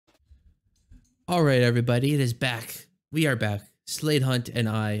All right, everybody, it is back. We are back. Slade Hunt and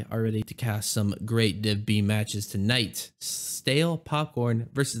I are ready to cast some great Div B matches tonight. Stale Popcorn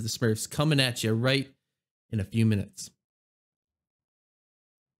versus the Smurfs coming at you right in a few minutes.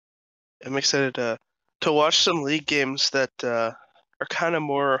 I'm excited to watch some league games that are kind of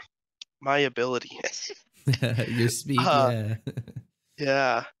more my ability. Your speed,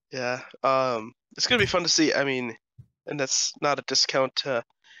 yeah. yeah. It's gonna be fun to see. I mean, and that's not a discount to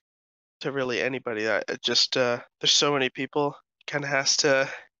really anybody. Just there's so many people. Kind of has to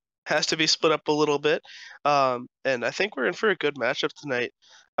be split up a little bit. And I think we're in for a good matchup tonight.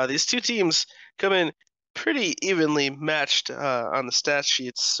 These two teams come in pretty evenly matched on the stat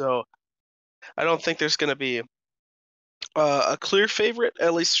sheets, so I don't think there's going to be a clear favorite,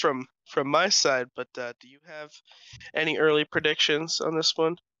 at least from my side. But do you have any early predictions on this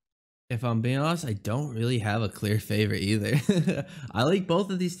one? If I'm being honest, I don't really have a clear favorite either. I like both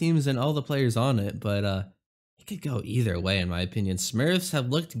of these teams and all the players on it, but it could go either way in my opinion. Smurfs have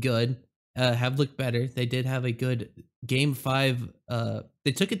looked good, have looked better. They did have a good game 5.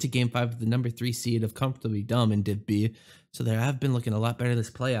 They took it to game 5 with the number 3 seed of Comfortably Dumb in Div B, so they have been looking a lot better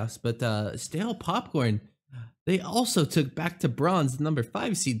this playoffs. But Stale Popcorn, they also took back to bronze, the number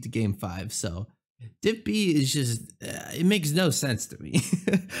 5 seed to game 5, so Div B is just, it makes no sense to me.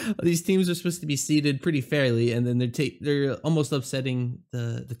 These teams are supposed to be seeded pretty fairly, and then they're almost upsetting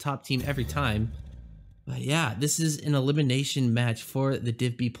the top team every time. But yeah, this is an elimination match for the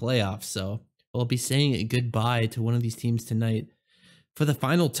Div B playoffs, so we'll be saying goodbye to one of these teams tonight for the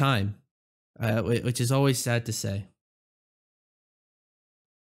final time, which is always sad to say.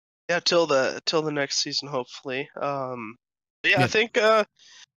 Yeah, till the next season, hopefully. Yeah, I think at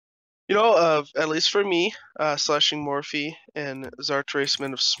least for me, Slashing Morphe and Zart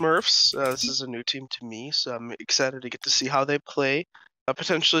Raceman of Smurfs, this is a new team to me, so I'm excited to get to see how they play,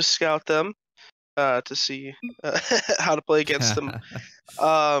 potentially scout them to see how to play against them.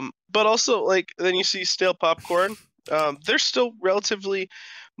 But also, like, then you see Stale Popcorn. They're still relatively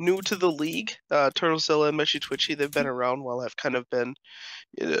new to the league. Turtlezilla and Meshy Twitchy, they've been around while I've kind of been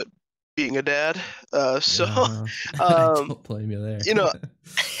being a dad. So I don't blame you there.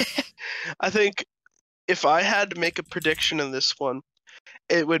 I think if I had to make a prediction in this one,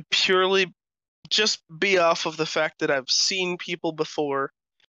 it would purely just be off of the fact that I've seen people before.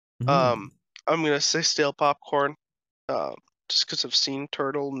 I'm going to say Stale Popcorn, just because I've seen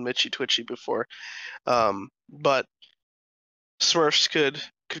Turtle and Mitchy Twitchy before. But Smurfs could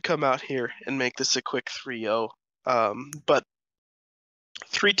come out here and make this a quick 3-0. But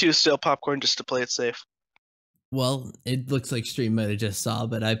 3-2 Stale Popcorn just to play it safe. Well, it looks like Stream might have just saw,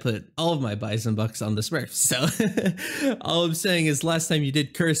 but I put all of my Bison Bucks on the Smurfs. So all I'm saying is last time you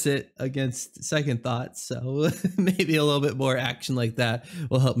did curse it against Second Thought, so maybe a little bit more action like that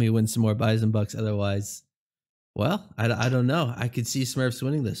will help me win some more Bison Bucks. Otherwise, well, I don't know. I could see Smurfs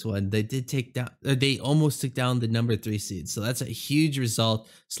winning this one. They did take down, they almost took down the number 3 seed, so that's a huge result.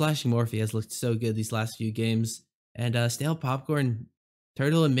 Slashing Morphe has looked so good these last few games, and Stale Popcorn,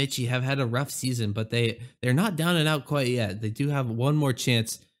 Turtle and Mitchy have had a rough season, but they're not down and out quite yet. They do have one more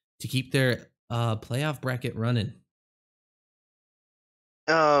chance to keep their playoff bracket running.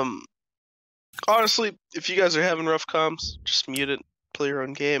 Honestly, if you guys are having rough comms, just mute it, play your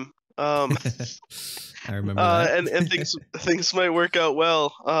own game. I remember that. and things might work out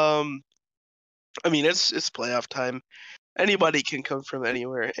well. I mean, it's playoff time. Anybody can come from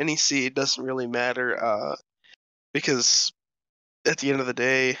anywhere. Any seed doesn't really matter. Because at the end of the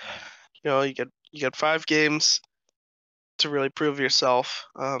day, you get 5 games to really prove yourself.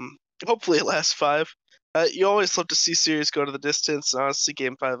 Hopefully it lasts 5. You always love to see series go to the distance. Honestly,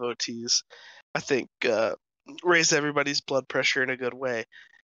 Game 5 OTs, I think, raise everybody's blood pressure in a good way.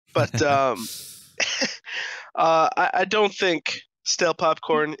 But I don't think Stale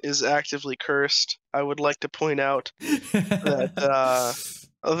Popcorn is actively cursed. I would like to point out that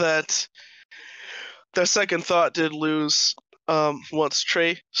that Second Thought did lose once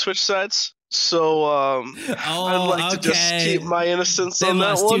Trey switched sides. So I'd like to just keep my innocence on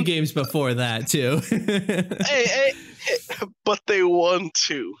that one. They lost 2 games before that too. hey, but they won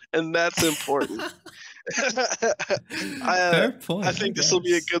 2, and that's important. Fair point, I think this will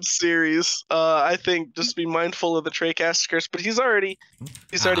be a good series. I think just be mindful of the Trey cast curse, but he's already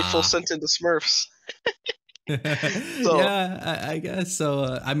full sent into Smurfs. So, yeah, I guess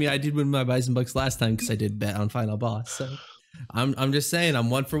so. I mean, I did win my Bison Bucks last time because I did bet on Final Boss. So I'm just saying I'm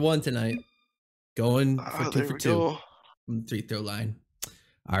 1 for 1 tonight, going for 2 for 2 from the 3-throw line.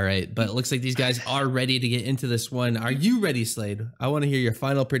 All right, but it looks like these guys are ready to get into this one. Are you ready, Slade? I want to hear your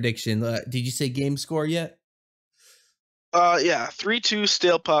final prediction. Did you say game score yet? Yeah, 3-2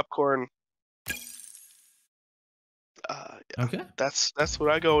 Stale Popcorn. Okay. That's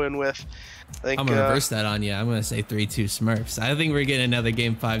what I go in with. I think I'm gonna reverse that on you. I'm gonna say 3-2 Smurfs. I think we're getting another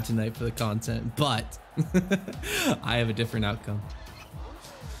game 5 tonight for the content, but I have a different outcome.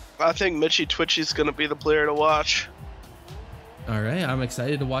 I think Mitchy Twitchy's gonna be the player to watch. All right, I'm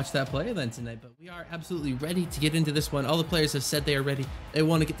excited to watch that play then tonight, but we are absolutely ready to get into this one. All the players have said they are ready. They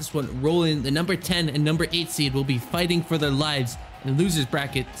want to get this one rolling. The number 10 and number 8 seed will be fighting for their lives in the loser's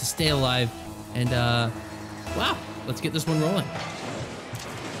bracket to stay alive. And wow, let's get this one rolling.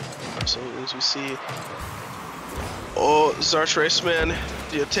 Absolutely, as we see. Oh, Zarch Raceman,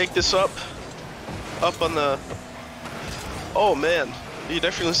 do you take this up on the... Oh man, you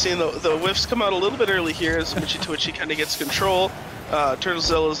definitely seen the whiffs come out a little bit early here as Mitchy Twitchy kind of gets control.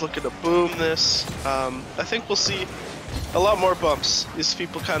 Turtlezilla is looking to boom this. I think we'll see a lot more bumps. These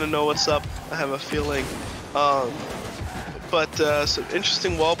people kind of know what's up, I have a feeling. But some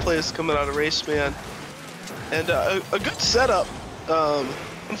interesting wall plays coming out of Raceman. And a good setup.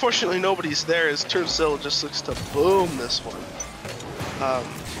 Unfortunately, nobody's there as Turtlezilla just looks to boom this one.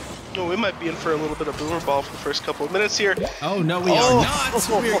 We might be in for a little bit of boomer ball for the first couple of minutes here. Oh, no, we are not.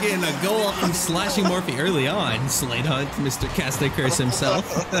 We're getting a goal from Slashing Morphe early on. Slate Hunt, Mr. Caster Curse himself.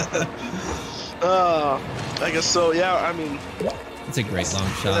 I guess so, yeah, I mean... It's a great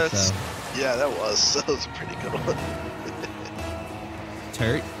long shot, though. Yeah, that was a pretty good one.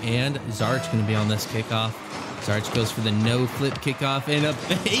 Turt and Zarch going to be on this kickoff. Zarch goes for the no flip kickoff and a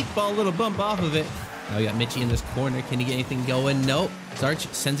 8-ball little bump off of it. Now we got Mitchy in this corner. Can he get anything going? Nope.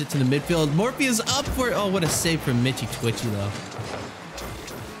 Zarch sends it to the midfield. Morphe is up for it. Oh, what a save from Mitchy Twitchy, though.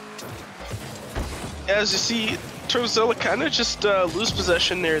 As you see, Turtlezilla kind of just lose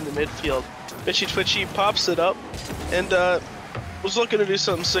possession there in the midfield. Mitchy Twitchy pops it up and was looking to do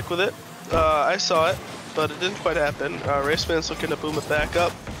something sick with it. I saw it, but it didn't quite happen. Raceman's looking to boom it back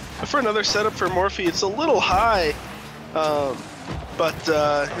up. But for another setup for Morphe, it's a little high. But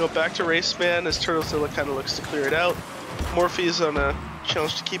back to Raceman as Turtlezilla kind of looks to clear it out. Morphe is on a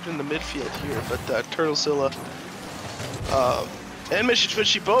challenge to keep it in the midfield here, but Turtlezilla and Mitchy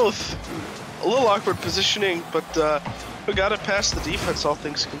Twitchy both a little awkward positioning, but we got it past the defense, all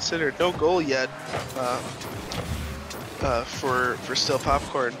things considered. No goal yet for Still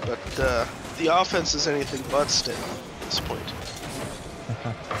Popcorn, but the offense is anything but stale at this point.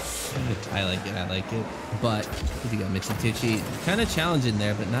 I like it. But you got Mitchy Twitchy kind of challenging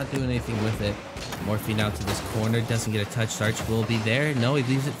there, but not doing anything with it. Morphe now to this corner, doesn't get a touch. Zarch will be there. No, he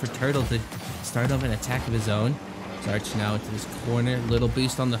leaves it for Turtle to start off an attack of his own. Zarch now into this corner, little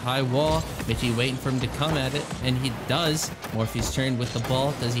boost on the high wall. Mitchy waiting for him to come at it, and he does. Morphe's turn with the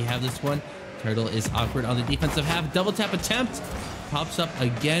ball. Does he have this one? Turtle is awkward on the defensive half. Double tap attempt. Pops up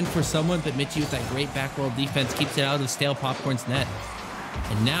again for someone, but Mitchy with that great back wall defense keeps it out of Stale Popcorn's net.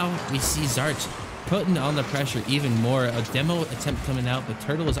 And now we see Zarch putting on the pressure even more. A demo attempt coming out, but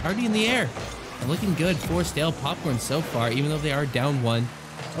Turtle is already in the air. And looking good for Stale Popcorn so far, even though they are down one.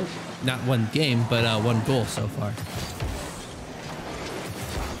 Oh, not one game, but one goal so far.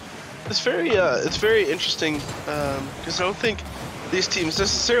 It's very interesting because I don't think these teams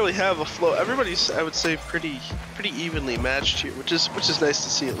necessarily have a flow. Everybody's, I would say, pretty evenly matched here, which is nice to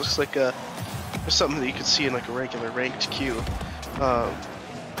see. It looks like there's something that you could see in like a regular ranked queue.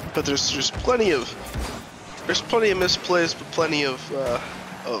 But there's plenty of misplays, but plenty of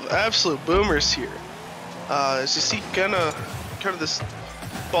absolute boomers here. As you see, kind of this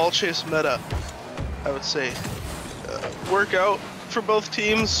ball chase meta, I would say, work out for both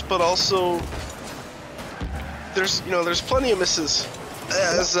teams, but also there's plenty of misses.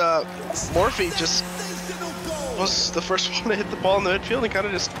 As Morphe just was the first one to hit the ball in the midfield and kind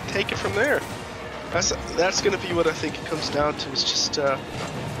of just take it from there. That's going to be what I think it comes down to, is just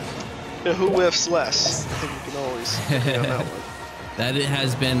who whiffs less. I think we can always agree on that one. That it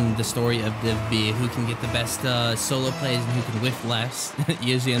has been the story of Div B. Who can get the best solo plays and who can whiff less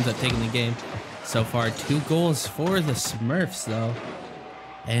usually ends up taking the game. So far, 2 goals for the Smurfs, though.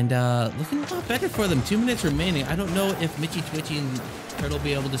 And looking a lot better for them. 2 minutes remaining. I don't know if Mitchy Twitchy and Turtle will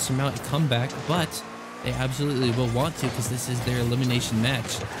be able to surmount a comeback, but they absolutely will want to, because this is their elimination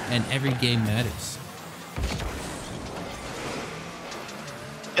match, and every game matters.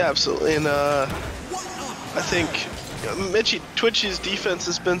 Yeah, absolutely. And I think Mitchy Twitchy's defense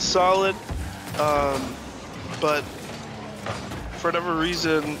has been solid, but for whatever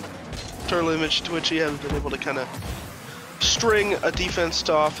reason, Turtle and Mitchy Twitchy haven't been able to kind of string a defense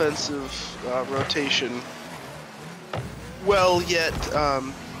to offensive rotation well yet.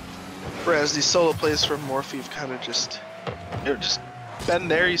 Whereas these solo plays from Morphe have kind of just been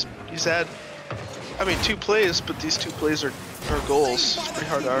there. He's had, 2 plays, but these 2 plays are goals. It's pretty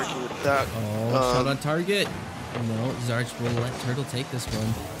hard to argue with that. Oh, shot on target. No, Zarch will let Turtle take this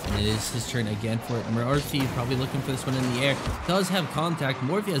one. And it is his turn again for it. Morphe probably looking for this one in the air. Does have contact.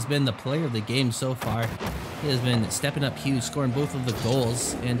 Morphe has been the player of the game so far. He has been stepping up huge, scoring both of the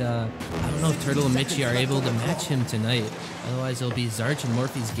goals. And I don't know if Turtle and Mitchie are able to match him tonight. Otherwise, it'll be Zarch and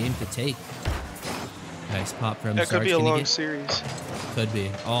Morphe's game to take. Nice pop from Zarch. That could be a long series. Could be.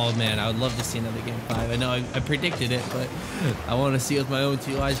 Oh, man, I would love to see another game 5. I know I predicted it, but I want to see it with my own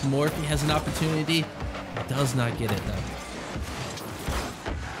 2 eyes. Morphe has an opportunity. Does not get it, though.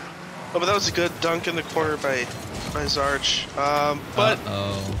 Oh, but that was a good dunk in the corner by Zarch. But...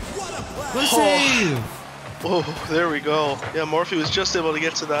 What a save! Oh, there we go. Yeah, Morphe was just able to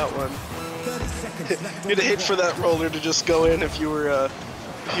get to that one. You'd hate for that roller to just go in if you were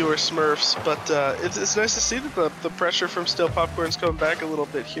Smurfs, but it's nice to see that the pressure from Stale Popcorn's coming back a little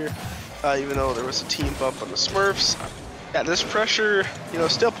bit here, even though there was a team bump on the Smurfs. Yeah, this pressure, you know,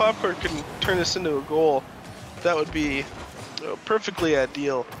 Stale Popcorn can turn this into a goal. That would be perfectly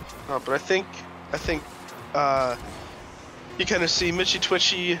ideal. But I think you kind of see Mitchie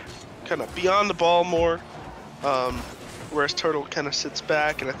Twitchy kind of beyond the ball more, whereas Turtle kind of sits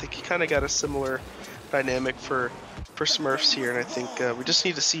back, and I think he kind of got a similar dynamic for Smurfs here, and I think we just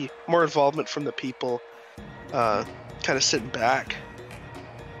need to see more involvement from the people kind of sitting back.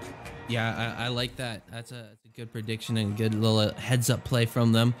 Yeah, I like that. That's a good prediction and good little heads-up play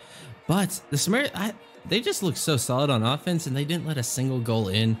from them. But the Smurfs, they just look so solid on offense, and they didn't let a single goal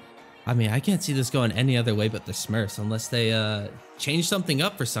in. I mean, I can't see this going any other way but the Smurfs, unless they change something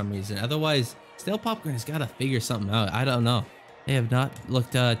up for some reason. Otherwise, Stale Popcorn has got to figure something out. I don't know. They have not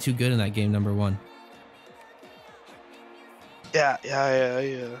looked too good in that game number 1. Yeah,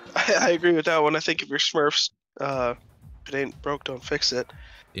 I agree with that one. I think if you're Smurfs, if it ain't broke, don't fix it.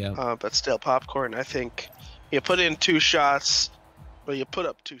 Yeah. But Stale Popcorn, I think you put in 2 shots, well, you put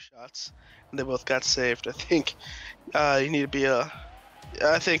up 2 shots, and they both got saved. I think you need to be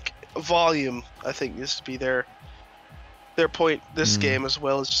I think volume, I think, needs to be their point this game, as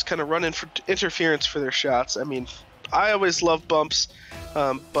well as just kind of running for interference for their shots. I mean, I always love bumps,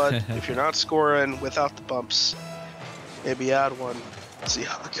 but if you're not scoring without the bumps, maybe add one. Let's see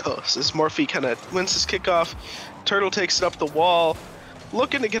how it goes. As Morphe kind of wins his kickoff, Turtle takes it up the wall,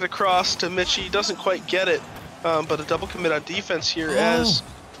 looking to get across to Mitchie, doesn't quite get it, but a double commit on defense here as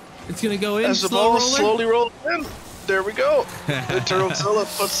it's gonna go in. As the ball slowly rolls in. There we go. The Turtlezilla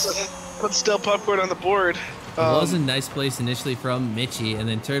puts Stale Popcorn on the board. It was a nice place initially from Mitchie, and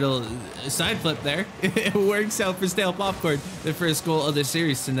then Turtle side flip there. It works out for Stale Popcorn, the first goal of the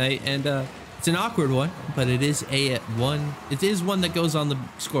series tonight, and it's an awkward one, but it is one that goes on the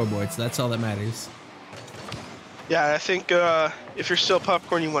scoreboard, so that's all that matters. Yeah, I think if you're Stale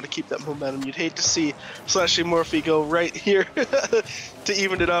Popcorn, you want to keep that momentum. You'd hate to see Slashy Morphe go right here to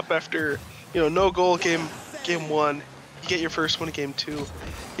even it up after, you know, no goal game 1. You get your first one in game 2.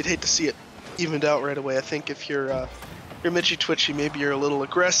 You'd hate to see it evened out right away. I think if you're Mitchie Twitchy, maybe you're a little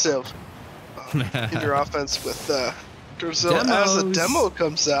aggressive in your offense with Turtlezilla as a demo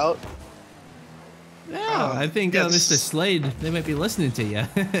comes out. Yeah, I think Mr. Slade, they might be listening to you.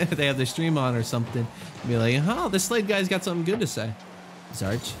 They have the stream on or something. Be like, oh, this Slade guy's got something good to say.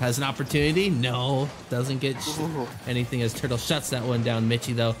 Zarch has an opportunity. No, doesn't get anything as Turtle shuts that one down.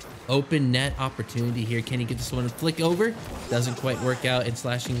 Mitchie, though, open net opportunity here. Can he get this one to flick over? Doesn't quite work out. And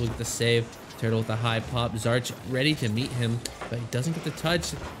Slashing with the save. Turtle with a high pop. Zarch ready to meet him, but he doesn't get the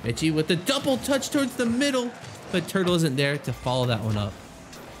touch. Mitchie with the double touch towards the middle, but Turtle isn't there to follow that one up.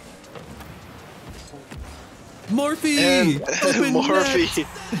 Morphe! Morphe!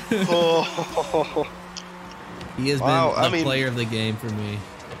 Oh. He has been the player of the game for me.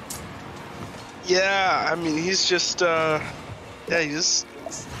 Yeah, I mean, he's just, I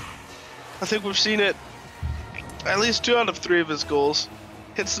think we've seen it, at least 2 out of 3 of his goals.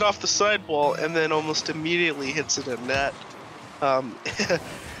 Hits it off the sidewall and then almost immediately hits it in net. I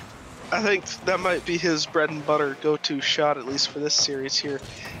think that might be his bread and butter go-to shot, at least for this series here.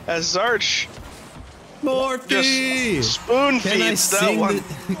 As Zarch Morphe! Just spoon feeds that one.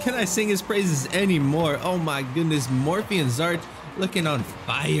 Can I sing his praises anymore? Oh my goodness, Morphe and Zarch looking on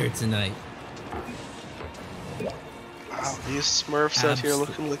fire tonight. Wow, these Smurfs out here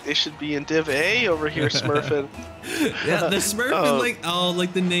looking like they should be in Div A over here, Smurfing. Yeah, the Smurfing,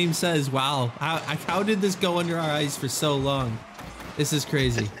 like the name says. Wow, how did this go under our eyes for so long? This is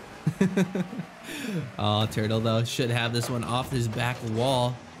crazy. Oh, Turtle though should have this one off his back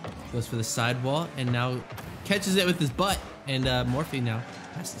wall. Goes for the side wall and now catches it with his butt. And Morphe now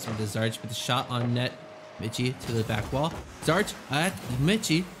passes this one to Zarch with the shot on net. Mitchie to the back wall. Zarch at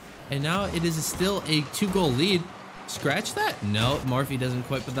Mitchie. And now it is still a 2-goal lead. scratch that? No, Morphe doesn't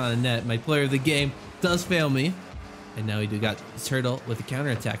quite put on a net. My player of the game does fail me. And now we do got Turtle with a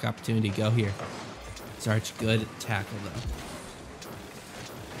counterattack opportunity. Go here. Zarch, good tackle though.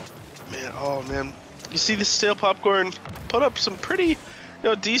 Man, oh man. You see the Stale Popcorn put up some pretty,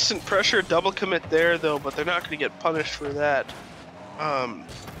 decent pressure, double commit there though, but they're not going to get punished for that.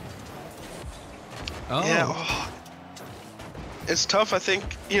 Yeah, it's tough. I think,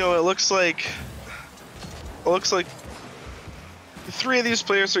 it looks like the three of these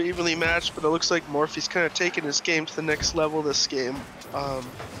players are evenly matched, but it looks like Morphe's kind of taking his game to the next level this game.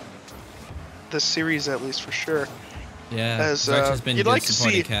 This series, at least, for sure. Yeah, as Zarch has been you'd good like to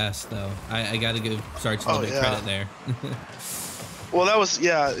supporting see. cast, though. I got to give Zarch a little bit of credit there. Well, that was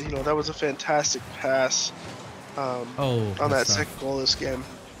that was a fantastic pass on that second goal of this game.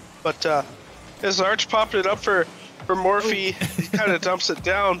 But as Zarch popped it up for Morphe, he kind of dumps it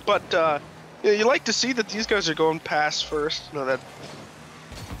down. But you like to see that these guys are going pass first. That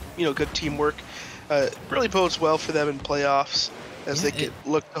good teamwork really bodes well for them in playoffs as they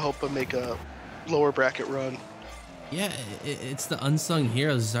look to hope and make a lower bracket run. Yeah, it's the unsung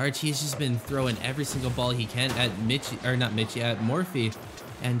hero, Zarch. He's just been throwing every single ball he can at Morphe,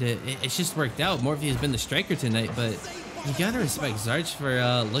 and it's just worked out. Morphe has been the striker tonight, but you gotta respect Zarch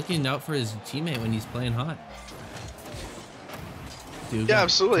for looking out for his teammate when he's playing hot. Yeah,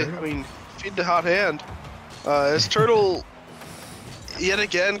 absolutely. Turtle? I mean, feed the hot hand. As Turtle, yet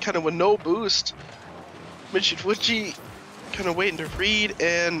again, kind of with no boost. Michi kind of waiting to read,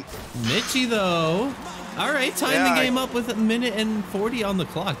 and Michi though. All right, time the game up with 1:40 on the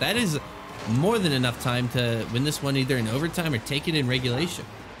clock. That is more than enough time to win this one either in overtime or take it in regulation.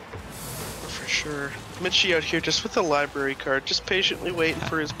 For sure. Michi out here just with the library card, just patiently waiting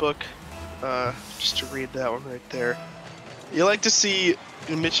for his book, just to read that one right there. You like to see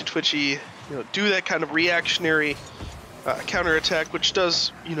Michi Twitchy, do that kind of reactionary counterattack, which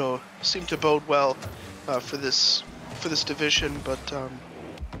does, seem to bode well for this division. But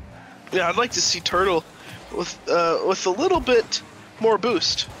yeah, I'd like to see Turtle with a little bit more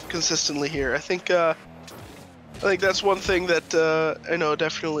boost consistently here. I think that's one thing that I know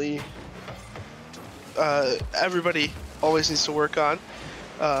definitely everybody always needs to work on.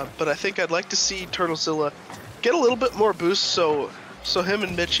 But I think I'd like to see Turtlezilla get a little bit more boost, so him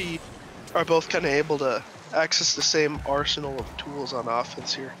and Michi are both kind of able to access the same arsenal of tools on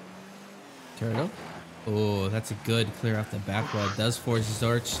offense here. Turtle. Oh, that's a good clear off the back wall. It does force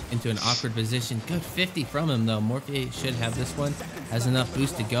Zarch into an awkward position. Good 50 from him, though. Morphe should have this one. Has enough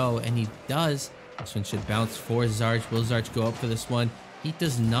boost to go, and he does. This one should bounce for Zarch. Will Zarch go up for this one? He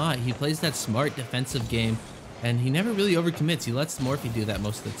does not. He plays that smart defensive game, and he never really overcommits. He lets Morphe do that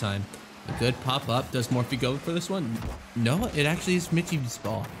most of the time. A good pop-up. Does Morphe go for this one? No, it actually is Michi's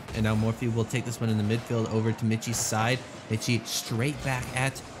ball. And now Morphe will take this one in the midfield over to Michi's side. Michi straight back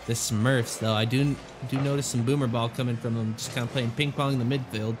at the Smurfs, though. I do notice some boomer ball coming from him, just kind of playing ping pong in the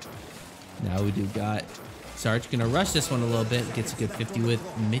midfield. Now we do got Zarch gonna rush this one a little bit. Gets a good 50 with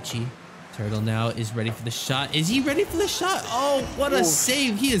Michi. Turtle now is ready for the shot. Is he ready for the shot? Oh, what a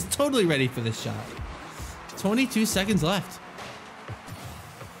save. He is totally ready for the shot. 22 seconds left.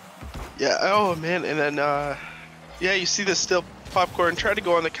 Yeah, oh man, and then yeah, you see this Stale Popcorn try to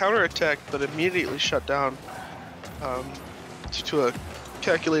go on the counter attack, but immediately shut down due to a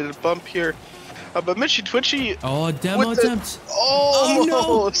calculated bump here. But Michi Twitchy. Oh, demo attempt. Oh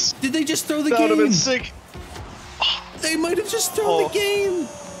no! Did they just throw the game? That would have been sick. They might have just thrown the game.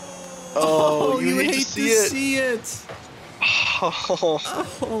 Oh, you hate to see it.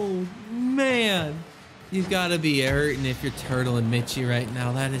 Oh man. You've got to be hurting if you're Turtle and Michi right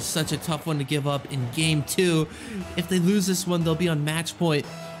now. That is such a tough one to give up in game 2. If they lose this one, they'll be on match point.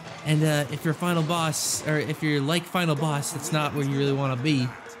 And if you're final boss, or if you're like final boss, that's not where you really want to be.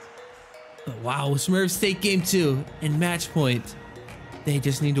 But wow, Smurfs take game 2 in match point. They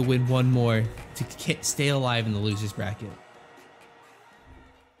just need to win one more to stay alive in the losers bracket.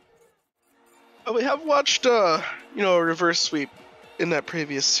 We have watched, a reverse sweep in that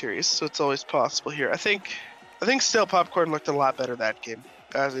previous series, so it's always possible here. I think Stale Popcorn looked a lot better that game,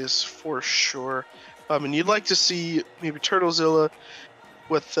 that is for sure. And you'd like to see maybe Turtlezilla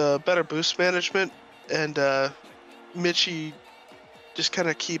with better boost management, and Michi just kind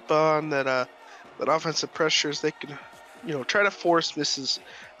of keep on that offensive pressures. They can, try to force misses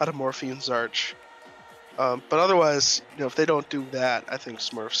out of Morphe and Zarch. But otherwise, if they don't do that, I think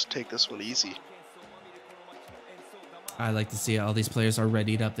Smurfs take this one easy. I like to see all these players are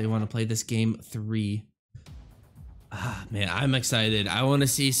readied up. They want to play this game 3. Ah, man, I'm excited. I want to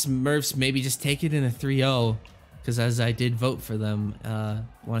see Smurfs maybe just take it in a 3-0, because as I did vote for them, I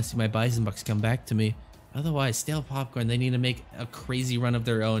want to see my Bison Bucks come back to me. Otherwise, Stale Popcorn, they need to make a crazy run of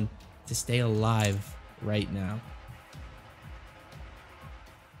their own to stay alive right now.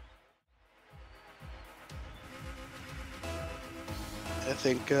 I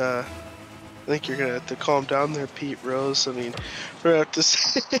think you're gonna have to calm down there, Pete Rose. I mean, we're gonna have to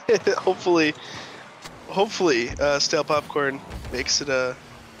say, hopefully, Stale Popcorn makes it a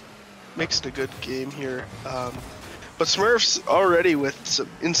good game here. But Smurfs already with some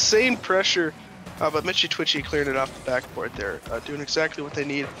insane pressure, but Mitchy Twitchy clearing it off the backboard there, doing exactly what they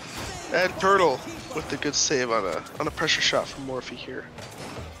need. And Turtle with the good save on a pressure shot from Morphe here.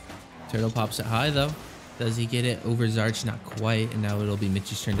 Turtle pops it high though. Does he get it over Zarch? Not quite. And now it'll be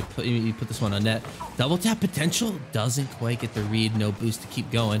Mitchy's turn to put this one on net. Double tap potential. Doesn't quite get the read. No boost to keep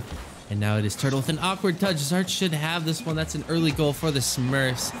going. And now it is Turtle with an awkward touch. Zarch should have this one. That's an early goal for the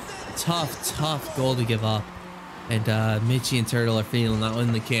Smurfs. Tough goal to give up. And Mitchy and Turtle are feeling that one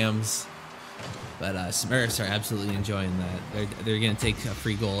in the cams. But Smurfs are absolutely enjoying that. They're going to take a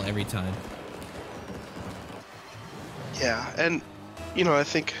free goal every time. Yeah, and, you know, I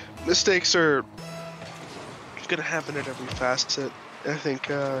think mistakes are gonna happen at every facet. I think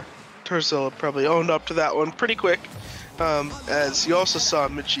Turzilla probably owned up to that one pretty quick. As you also saw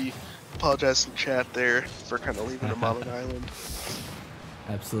Mitchy apologize in chat there for kind of leaving him on an island.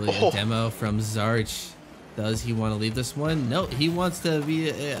 Absolutely. A demo from Zarch. Does he want to leave this one? No, he wants to be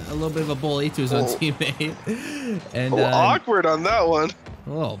a little bit of a bully to his own teammate. And awkward on that one.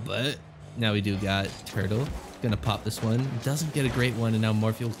 Oh, but now we do got Turtle. Gonna pop this one. Doesn't get a great one, and now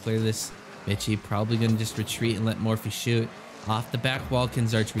Morphe will clear this. Mitchy probably gonna just retreat and let Morphe shoot. Off the back wall, can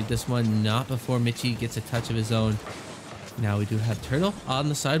Zarch read this one? Not before Mitchy gets a touch of his own. Now we do have Turtle on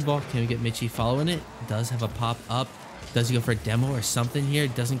the sidewall. Can we get Mitchy following it? Does have a pop up. Does he go for a demo or something here?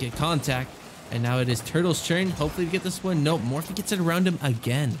 Doesn't get contact. And now it is Turtle's turn. Hopefully we get this one. Nope, Morphe gets it around him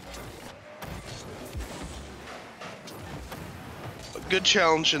again. A good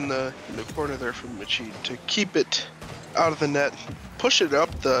challenge in the corner there from Mitchy to keep it out of the net. Push it up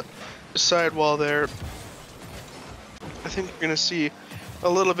the sidewall there. I think we're gonna see a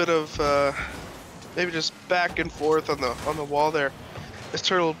little bit of maybe just back and forth on the wall there. As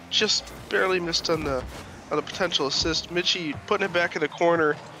Turtle just barely missed on the potential assist. Mitchy putting it back in the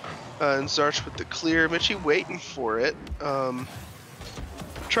corner, and Zarch with the clear. Mitchy waiting for it,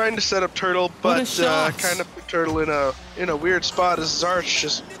 trying to set up Turtle, but kind of put Turtle in a weird spot as Zarch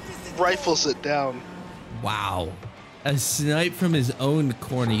just rifles it down. Wow. A snipe from his own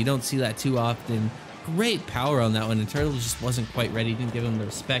corner. You don't see that too often. Great power on that one, and Turtle just wasn't quite ready. Didn't give him the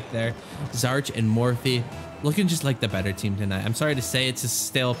respect there. Zarch and Morphe looking just like the better team tonight. I'm sorry to say it's a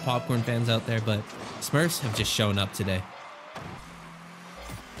Stale Popcorn fans out there, but Smurfs have just shown up today.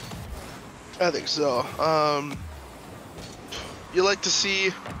 I think so. You like to see,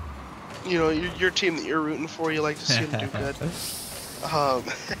 you know, your team that you're rooting for, you like to see them do good.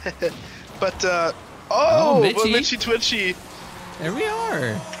 But Mitchy Twitchy. There we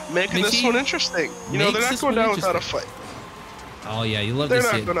are. Making this one interesting. You know, they're not going down without a fight. Oh, yeah, you love to see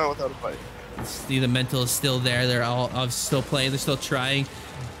it. They're not going down without a fight. See, the mental is still there. They're all still playing. They're still trying.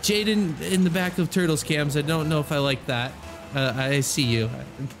 Jaden in the back of Turtle's cams. I don't know if I like that. I see you,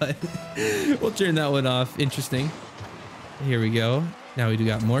 but we'll turn that one off. Interesting. Here we go. Now we do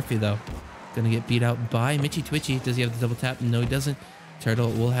got Morphe, though. Gonna get beat out by Mitchy Twitchy. Does he have the double tap? No, he doesn't.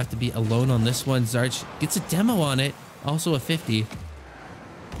 Turtle will have to be alone on this one. Zarch gets a demo on it. Also a 50.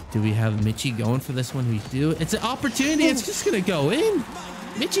 Do we have Mitchy going for this one? We do. It's an opportunity. It's just gonna go in.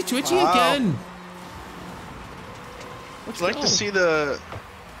 Mitchy Twitchy again. I'd like to see the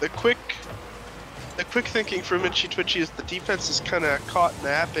quick thinking from Mitchy Twitchy is the defense is kind of caught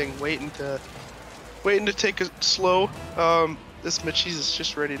napping, waiting to take it slow. This Mitchy's is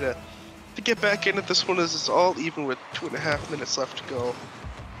just ready to get back in at this one as it's all even with 2.5 minutes left to go.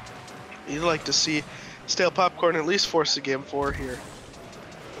 You'd like to see Stale Popcorn at least force a game 4 here.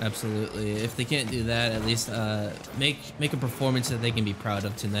 Absolutely. If they can't do that, at least make a performance that they can be proud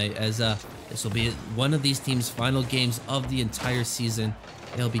of tonight, as this will be one of these teams' final games of the entire season.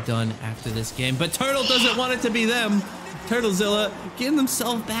 They'll be done after this game, but Turtle doesn't want it to be them. Turtlezilla getting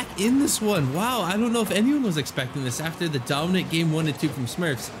themselves back in this one. Wow, I don't know if anyone was expecting this after the dominant game 1 and 2 from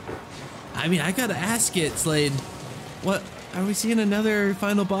Smurfs. I mean, I gotta ask it, Slade. What, are we seeing another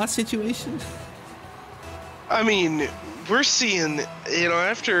final boss situation? I mean, we're seeing, you know,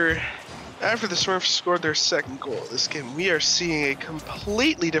 after the Smurfs scored their second goal of this game, we are seeing a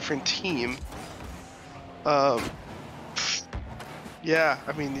completely different team. Yeah,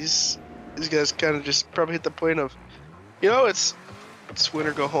 I mean, these guys kind of just probably hit the point of, you know, it's win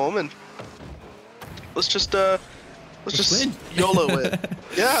or go home, and let's just win. YOLO it.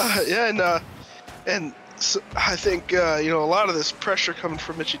 Yeah, and So I think a lot of this pressure coming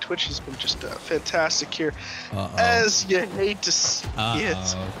from Mitchy Twitch has been just fantastic here. Uh-oh. As you hate to see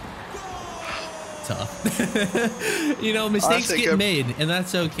it. Tough. Mistakes get made, and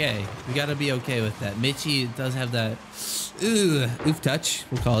that's okay. We gotta be okay with that. Mitchy does have that oof touch.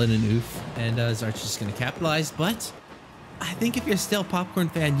 We'll call it an oof. And Zarch is just gonna capitalize, but I think if you're still a Popcorn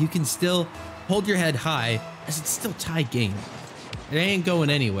fan, you can still hold your head high, as it's still tie game. It ain't going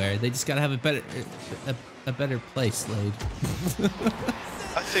anywhere. They just gotta have a better play, Slade.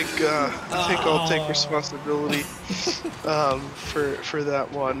 I think I'll take responsibility for that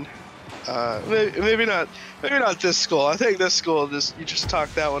one. Maybe not this goal. I think this goal you just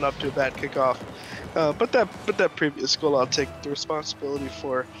talked that one up to a bad kickoff. But that previous goal I'll take the responsibility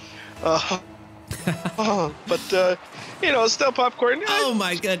for. Still Popcorn. Oh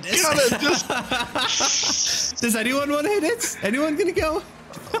my goodness. Does anyone want to hit it? Anyone gonna go?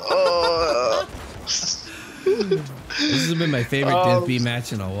 This has been my favorite Div B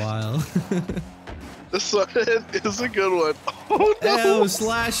match in a while. This one is a good one. Oh no! Oh,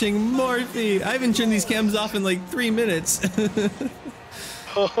 slashing Morphe. I haven't turned these cams off in like 3 minutes.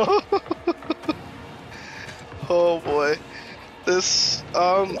 Oh boy. This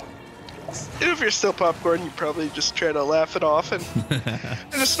if you're still Popcorn, you probably just try to laugh it off and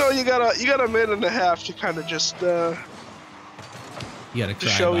just know you got a minute and a half to kind of just you gotta cry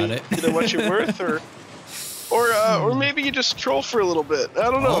show about it. either what you're worth or maybe you just troll for a little bit.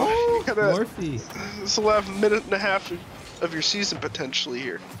 I don't know. Oh, You kinda, Morphe. this will have a minute and a half of your season potentially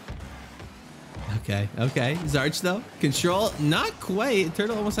here. Okay. Zarch though, control, not quite.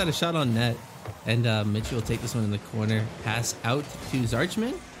 Turtle almost had a shot on net, and Mitchell will take this one in the corner. Pass out to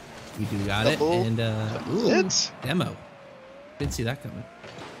Zarchman. We do got Double. it, and Hits. demo. Didn't see that coming.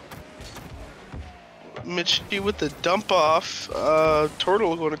 Mitchie with the dump off.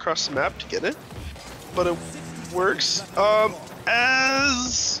 Turtle going across the map to get it, but it works.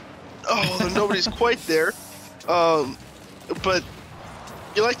 Nobody's quite there. But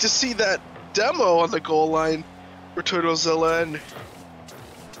you like to see that demo on the goal line for Turtlezilla and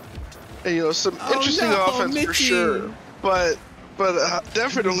some interesting offense Mitchie. for sure. But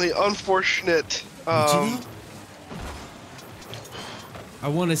definitely unfortunate. I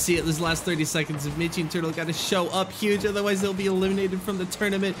want to see it this last 30 seconds of Mitchie and Turtle got to show up huge, otherwise they'll be eliminated from the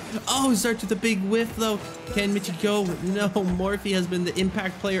tournament. Oh, Zarch with a big whiff though. Can Mitchie go? No, Morphe has been the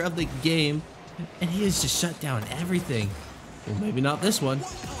impact player of the game, and he has just shut down everything. Well, maybe not this one.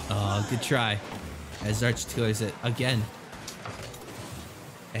 Oh, good try. As Zarch clears it again.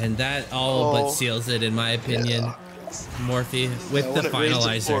 And that all but seals it, in my opinion. Yeah. Morphe with the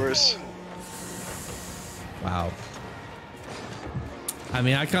finalizer. Wow. I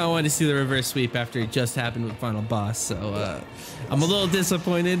mean, I kind of wanted to see the reverse sweep after it just happened with Final Boss, so I'm a little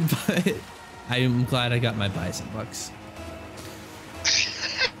disappointed, but I'm glad I got my Bison bucks.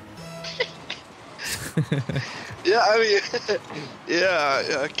 Yeah, I mean,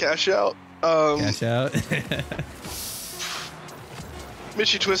 yeah, cash out. Cash out.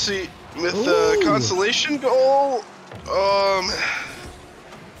 Mitchie Twisty with the consolation goal.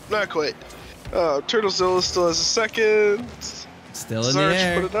 Not quite. Turtlezilla still has a second. Still in the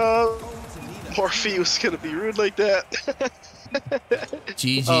air. Put it up. Morphe was gonna be rude like that.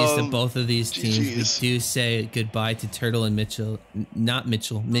 GG's to both of these teams. GG's. We do say goodbye to Turtle and Mitchie,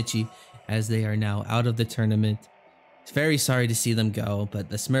 as they are now out of the tournament. It's very sorry to see them go, but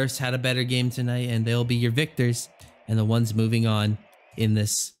the Smurfs had a better game tonight, and they'll be your victors and the ones moving on in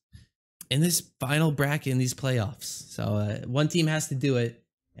this final bracket in these playoffs. So one team has to do it,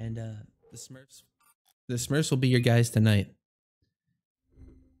 and the Smurfs will be your guys tonight.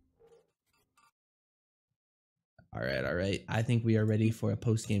 All right. I think we are ready for a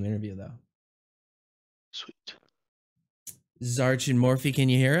post-game interview, though. Sweet. Zarch and Morphe, can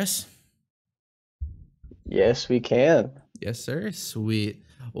you hear us? Yes, we can. Yes, sir. Sweet.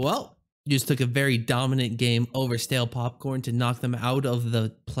 Well, you just took a very dominant game over Stale Popcorn to knock them out of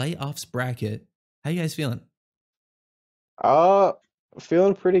the playoffs bracket. How you guys feeling?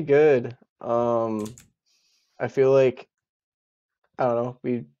 Feeling pretty good. I feel like, I don't know,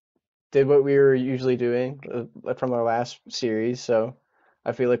 we did what we were usually doing from our last series, so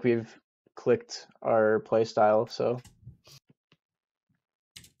I feel like we've clicked our play style, so.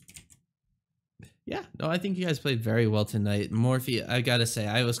 Yeah, no, I think you guys played very well tonight. Morphe, I gotta say,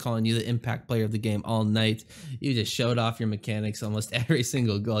 I was calling you the impact player of the game all night. You just showed off your mechanics almost every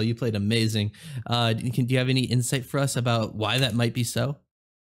single goal. You played amazing. Do you have any insight for us about why that might be so?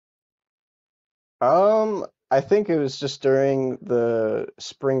 I think it was just during the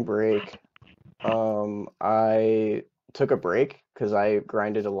spring break. I took a break because I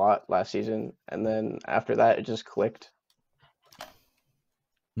grinded a lot last season, and then after that it just clicked.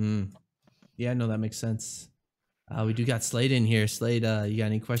 Yeah, no, that makes sense. We do got Slade in here. Slade, you got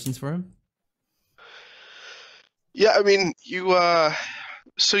any questions for him? Yeah, I mean,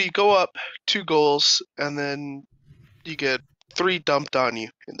 so you go up 2 goals and then you get 3 dumped on you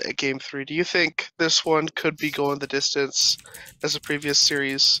in that game 3. Do you think this one could be going the distance as the previous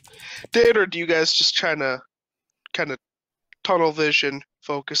series did, or do you guys just trying to kind of tunnel vision,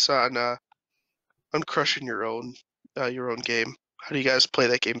 focus on crushing your own game? How do you guys play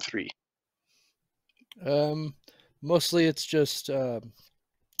that game 3? Mostly it's just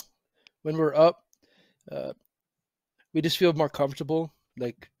when we're up, we just feel more comfortable.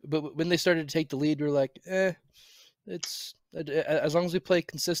 Like, but when they started to take the lead, we're like, it's as long as we play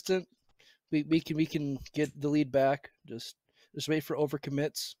consistent, we can get the lead back. Just wait for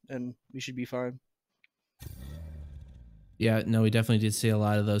overcommits, and we should be fine. Yeah, no, we definitely did see a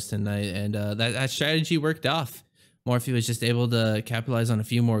lot of those tonight, and that strategy worked off. Morphe was just able to capitalize on a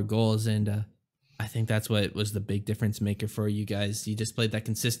few more goals, and I think that's what was the big difference maker for you guys. You just played that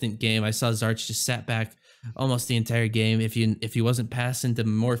consistent game. I saw Zarch just sat back almost the entire game. If he wasn't passing to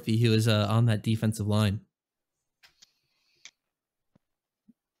Morphe, he was on that defensive line.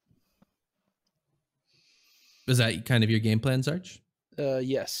 Was that kind of your game plan, Zarch?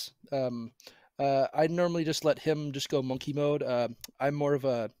 Yes. I normally just let him just go monkey mode. I'm more of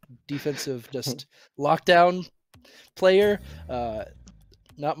a defensive, just lockdown player.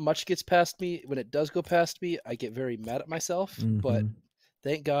 Not much gets past me. When it does go past me, I get very mad at myself. But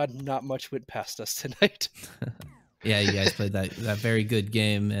thank God, not much went past us tonight. Yeah, you guys played that very good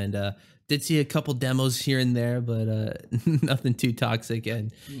game, and did see a couple demos here and there, but nothing too toxic.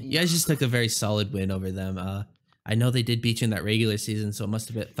 And you guys just took a very solid win over them. I know they did beat you in that regular season, so it must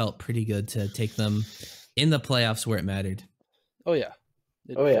have felt pretty good to take them in the playoffs where it mattered. Oh yeah,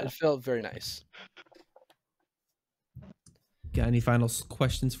 it felt very nice. Got any final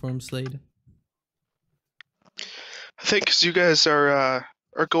questions for him, Slade? I think because you guys are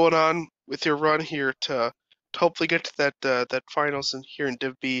going on with your run here to hopefully get to that finals and here in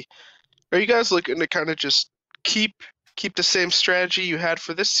Div B. Are you guys looking to kind of just keep the same strategy you had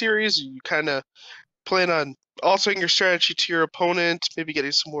for this series? Or you kind of plan on altering your strategy to your opponent, maybe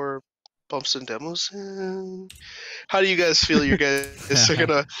getting some more bumps and demos? How do you guys feel you guys are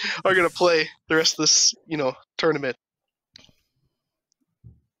gonna play the rest of this tournament?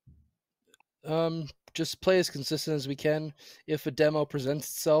 Just play as consistent as we can. If a demo presents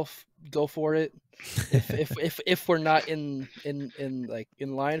itself, go for it. If we're not in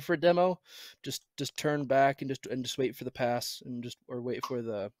line for a demo, just turn back and just wait for the pass or wait for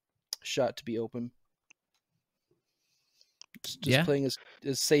the shot to be open. Just playing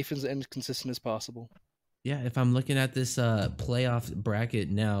as safe and consistent as possible. Yeah, if I'm looking at this playoff bracket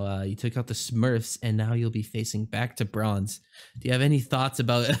now, you took out the Smurfs, and now you'll be facing back to bronze. Do you have any thoughts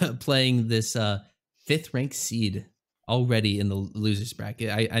about playing this 5th ranked seed already in the losers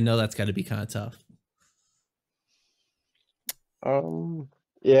bracket? I know that's got to be kind of tough.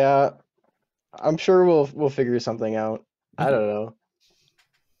 Yeah, I'm sure we'll figure something out. I don't know.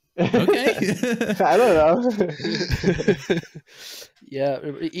 Okay. I don't know. Yeah,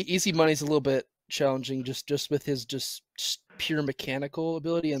 easy money's a little bit challenging just with his just pure mechanical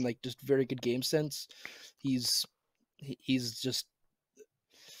ability and just very good game sense. He's just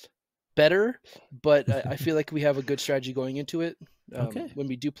better, but I feel like we have a good strategy going into it when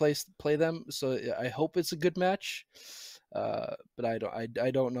we do play them. So I hope it's a good match, but I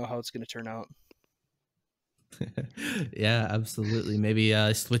don't know how it's going to turn out. Yeah, absolutely. Maybe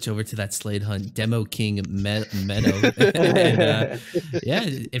switch over to that Slade Hunt Demo King Meadow. And, yeah,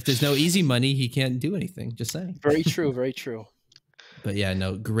 if there's no easy money, he can't do anything. Just saying. Very true. Very true. But yeah,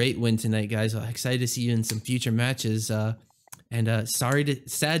 no, great win tonight, guys. I'm excited to see you in some future matches. And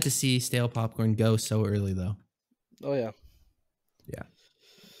sad to see Stale Popcorn go so early, though. Oh yeah. Yeah.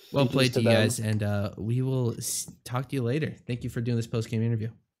 Well played to you guys, and we will talk to you later. Thank you for doing this post-game interview.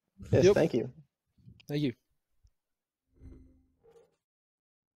 Yes, thank you. Thank you.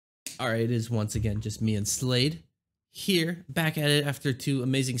 All right, it is once again just me and Slade here, back at it after 2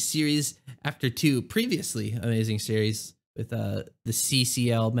 amazing series, after 2 previously amazing series with the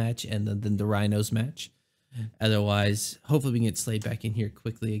CCL match and then the Rhinos match. Otherwise, hopefully we can get Slade back in here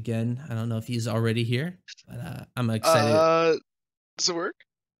quickly again. I don't know if he's already here, but I'm excited. Does it work?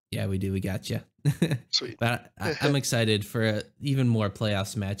 Yeah, we do. We got you. Sweet. But I'm excited for even more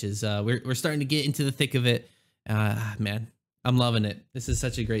playoffs matches. We're starting to get into the thick of it. Man, I'm loving it. This is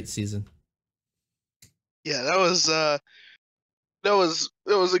such a great season. Yeah, that was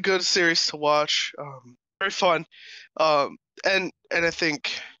a good series to watch. Very fun. and I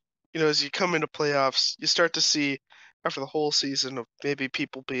think, as you come into playoffs, you start to see after the whole season of maybe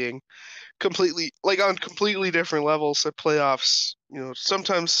people being completely on completely different levels at playoffs.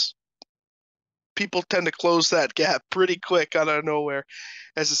 Sometimes people tend to close that gap pretty quick out of nowhere,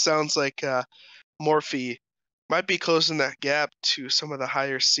 as it sounds like Morphe might be closing that gap to some of the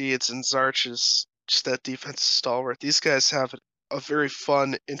higher seeds, and Zarch is just that defensive stalwart. These guys have a very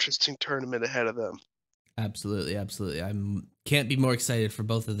fun, interesting tournament ahead of them. Absolutely, absolutely. Can't be more excited for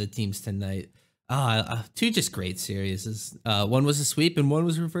both of the teams tonight. Two just great series. One was a sweep and one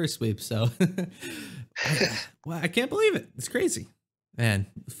was a reverse sweep. So, I can't believe it. It's crazy, man.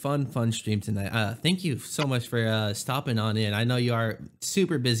 Fun stream tonight. Thank you so much for stopping on in. I know you are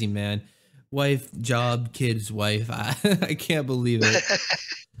super busy, man. Wife, job, kids, wife. I can't believe it.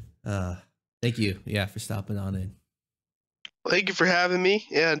 Thank you, for stopping on in. Thank you for having me,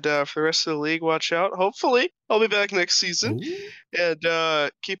 and for the rest of the league, watch out. Hopefully, I'll be back next season. Ooh.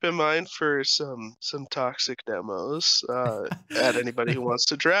 And keep in mind for some toxic demos. At anybody who wants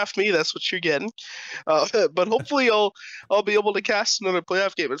to draft me, that's what you're getting. But hopefully, I'll be able to cast another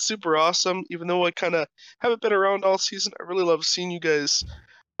playoff game. It's super awesome. Even though I kind of haven't been around all season, I really love seeing you guys.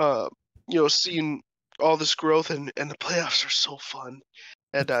 Seeing all this growth, and the playoffs are so fun.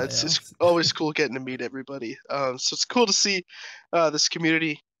 And it's always cool getting to meet everybody. So it's cool to see this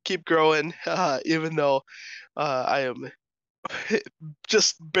community keep growing, even though I am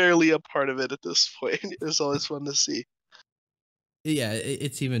just barely a part of it at this point. It's always fun to see. Yeah,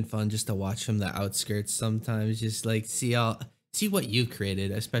 it's even fun just to watch from the outskirts sometimes. Just like see what you created,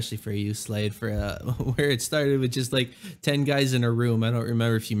 especially for you, Slade, for where it started with just like 10 guys in a room. I don't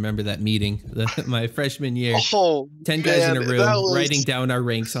remember if you remember that meeting, my freshman year. 10 guys in a room writing down our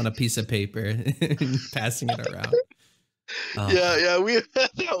ranks on a piece of paper and passing it around. Yeah,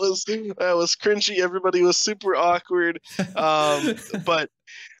 that was cringy. Everybody was super awkward. But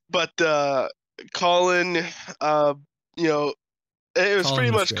Colin, it was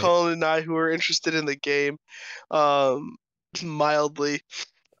pretty much great. Colin and I who were interested in the game, mildly.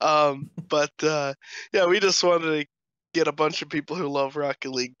 But we just wanted to get a bunch of people who love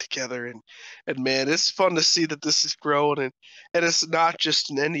Rocket League together, and man, it's fun to see that this is growing, and it's not just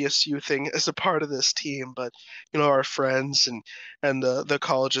an NDSU thing as a part of this team, but our friends and the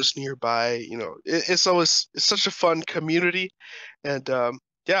colleges nearby. It's such a fun community, and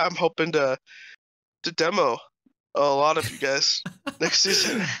I'm hoping to demo a lot of you guys next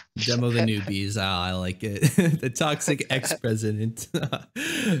season. Demo the newbies. I like it. The toxic ex-president.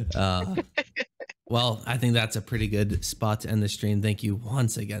 Well, I think that's a pretty good spot to end the stream. Thank you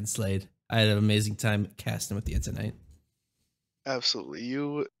once again, Slade. I had an amazing time casting with you tonight.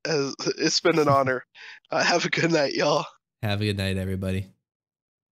 Absolutely. It's been an honor. Have a good night, y'all. Have a good night, everybody.